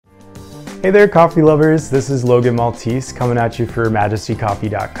Hey there, coffee lovers. This is Logan Maltese coming at you for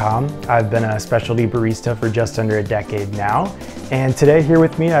MajestyCoffee.com. I've been a specialty barista for just under a decade now. And today here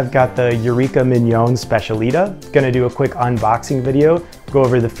with me, I've got the Eureka Mignon Specialita. Gonna do a quick unboxing video, go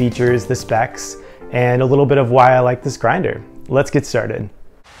over the features, the specs, and a little bit of why I like this grinder. Let's get started.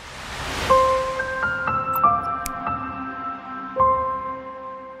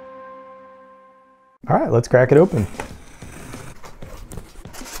 All right, let's crack it open.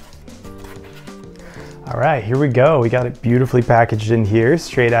 All right, here we go. We got it beautifully packaged in here,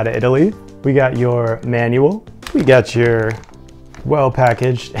 straight out of Italy. We got your manual. We got your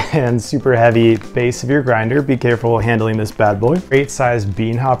well-packaged and super heavy base of your grinder. Be careful handling this bad boy. Great size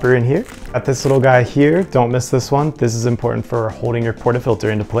bean hopper in here. Got this little guy here. Don't miss this one. This is important for holding your portafilter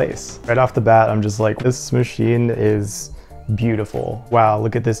into place. Right off the bat, I'm just like, this machine is beautiful. Wow,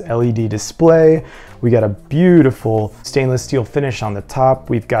 look at this LED display. We got a beautiful stainless steel finish on the top.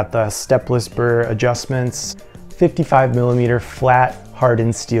 We've got the stepless burr adjustments, 55mm flat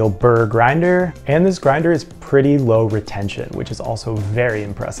hardened steel burr grinder, and this grinder is pretty low retention, which is also very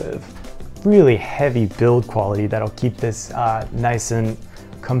impressive. Really heavy build quality that'll keep this nice and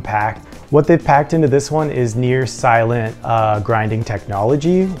compact. What they've packed into this one is near silent grinding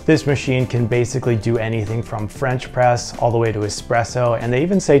technology. This machine can basically do anything from French press all the way to espresso, and they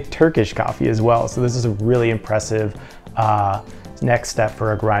even say Turkish coffee as well. So this is a really impressive next step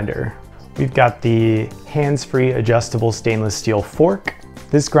for a grinder. We've got the hands-free adjustable stainless steel fork.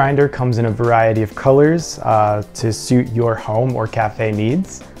 This grinder comes in a variety of colors to suit your home or cafe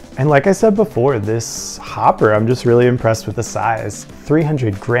needs. And like I said before, this hopper, I'm just really impressed with the size.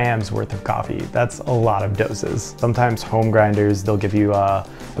 300 grams worth of coffee. That's a lot of doses. Sometimes home grinders, they'll give you a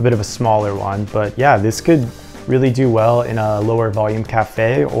bit of a smaller one, but yeah, this could really do well in a lower volume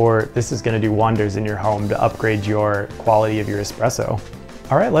cafe, or this is gonna do wonders in your home to upgrade your quality of your espresso.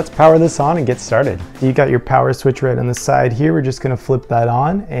 All right, let's power this on and get started. You got your power switch right on the side here. We're just gonna flip that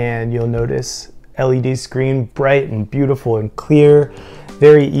on and you'll notice LED screen, bright and beautiful and clear.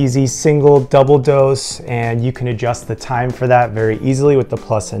 Very easy single, double dose, and you can adjust the time for that very easily with the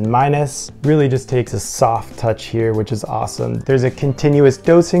plus and minus. Really just takes a soft touch here, which is awesome. There's a continuous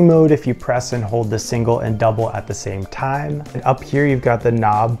dosing mode if you press and hold the single and double at the same time. And up here you've got the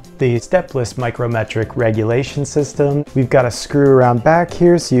knob, the stepless micrometric regulation system. We've got a screw around back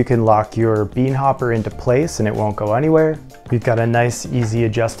here so you can lock your bean hopper into place and it won't go anywhere. We've got a nice easy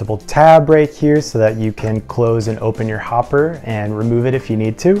adjustable tab right here so that you can close and open your hopper and remove it if you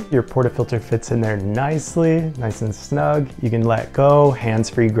need to. Your portafilter fits in there nicely, nice and snug. You can let go,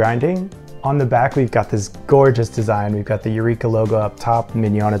 hands-free grinding. On the back, we've got this gorgeous design. We've got the Eureka logo up top,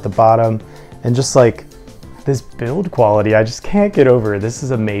 Mignon at the bottom, and just like this build quality, I just can't get over. This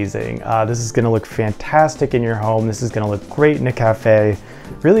is amazing. This is gonna look fantastic in your home. This is gonna look great in a cafe.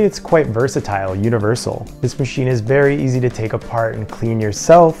 Really, it's quite versatile, universal. This machine is very easy to take apart and clean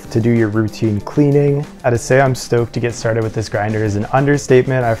yourself to do your routine cleaning. I gotta say, I'm stoked to get started with this grinder is an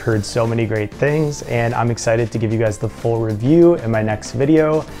understatement. I've heard so many great things and I'm excited to give you guys the full review in my next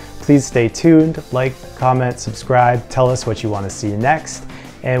video. Please stay tuned, like, comment, subscribe, tell us what you wanna see next.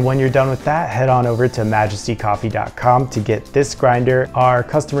 And when you're done with that, head on over to MajestyCoffee.com to get this grinder. Our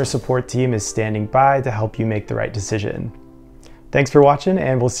customer support team is standing by to help you make the right decision. Thanks for watching,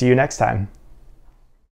 and we'll see you next time.